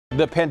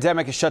The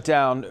pandemic has shut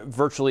down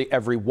virtually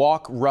every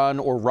walk, run,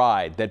 or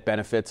ride that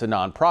benefits a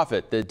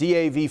nonprofit. The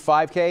DAV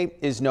 5K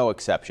is no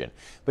exception.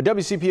 But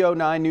WCPO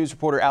 9 News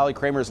reporter Allie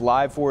Kramer is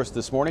live for us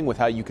this morning with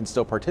how you can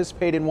still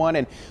participate in one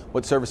and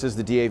what services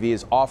the DAV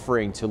is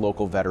offering to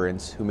local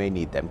veterans who may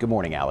need them. Good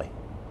morning, Allie.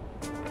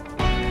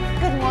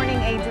 Good morning,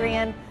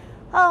 Adrian.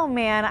 Oh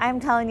man, I'm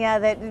telling you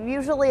that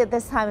usually at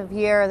this time of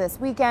year,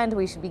 this weekend,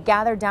 we should be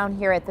gathered down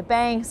here at the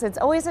banks. It's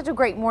always such a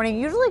great morning,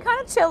 usually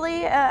kind of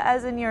chilly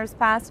as in years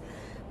past.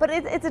 But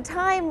it's a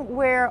time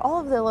where all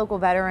of the local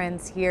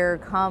veterans here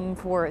come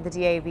for the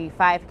DAV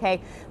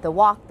 5K, the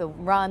walk, the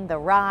run, the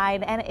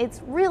ride, and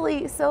it's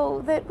really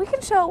so that we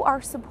can show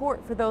our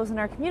support for those in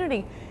our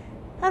community.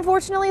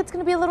 Unfortunately, it's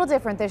going to be a little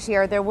different this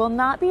year. There will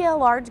not be a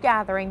large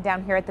gathering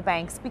down here at the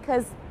banks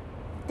because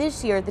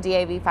this year the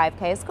DAV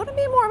 5K is going to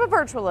be more of a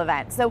virtual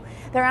event. So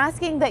they're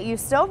asking that you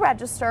still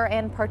register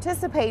and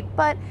participate,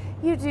 but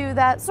you do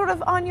that sort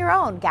of on your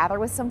own. Gather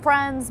with some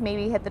friends,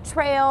 maybe hit the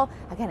trail.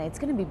 Again, it's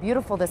going to be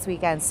beautiful this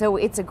weekend, so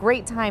it's a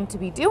great time to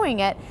be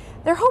doing it.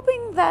 They're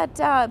hoping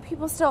that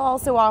people still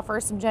also offer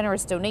some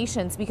generous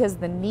donations because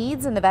the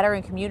needs in the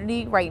veteran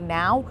community right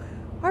now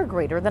are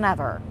greater than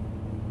ever.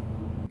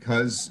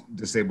 Because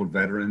disabled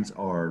veterans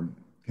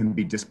can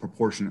be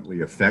disproportionately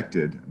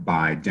affected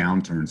by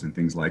downturns in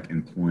things like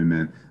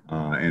employment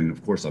and,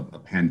 of course, a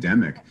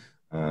pandemic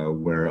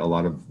where a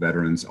lot of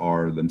veterans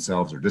are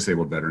themselves, or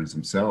disabled veterans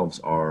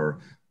themselves, are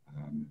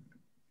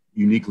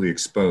uniquely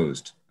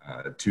exposed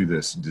to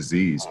this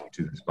disease,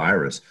 to this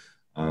virus.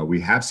 We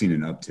have seen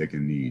an uptick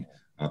in need,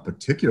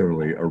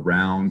 particularly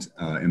around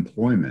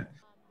employment.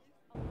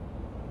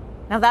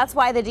 Now that's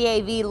why the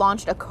DAV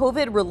launched a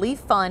COVID relief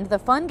fund. The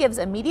fund gives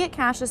immediate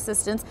cash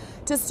assistance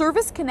to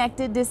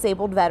service-connected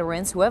disabled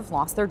veterans who have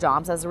lost their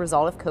jobs as a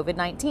result of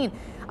COVID-19.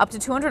 Up to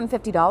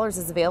 $250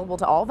 is available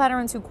to all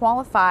veterans who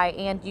qualify,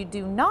 and you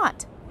do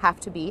not have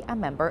to be a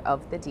member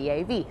of the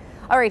DAV.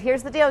 All right,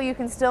 here's the deal. You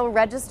can still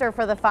register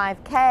for the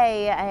 5K,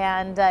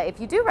 and if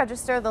you do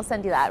register, they'll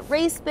send you that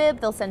race bib,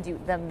 they'll send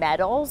you the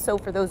medal. So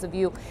for those of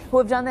you who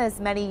have done this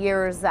many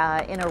years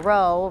in a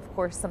row, of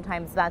course,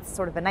 sometimes that's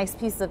sort of a nice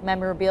piece of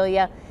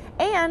memorabilia.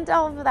 And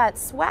all of that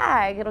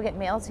swag, it'll get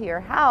mailed to your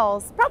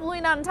house. Probably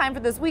not in time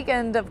for this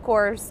weekend, of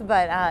course,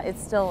 but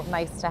it's still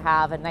nice to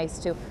have and nice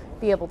to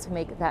be able to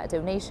make that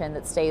donation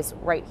that stays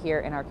right here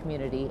in our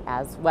community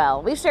as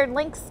well. We've shared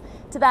links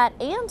to that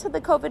and to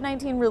the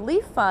COVID-19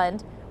 Relief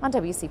Fund on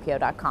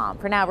WCPO.com.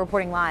 For now,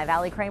 reporting live,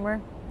 Allie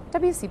Kramer,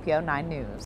 WCPO 9 News.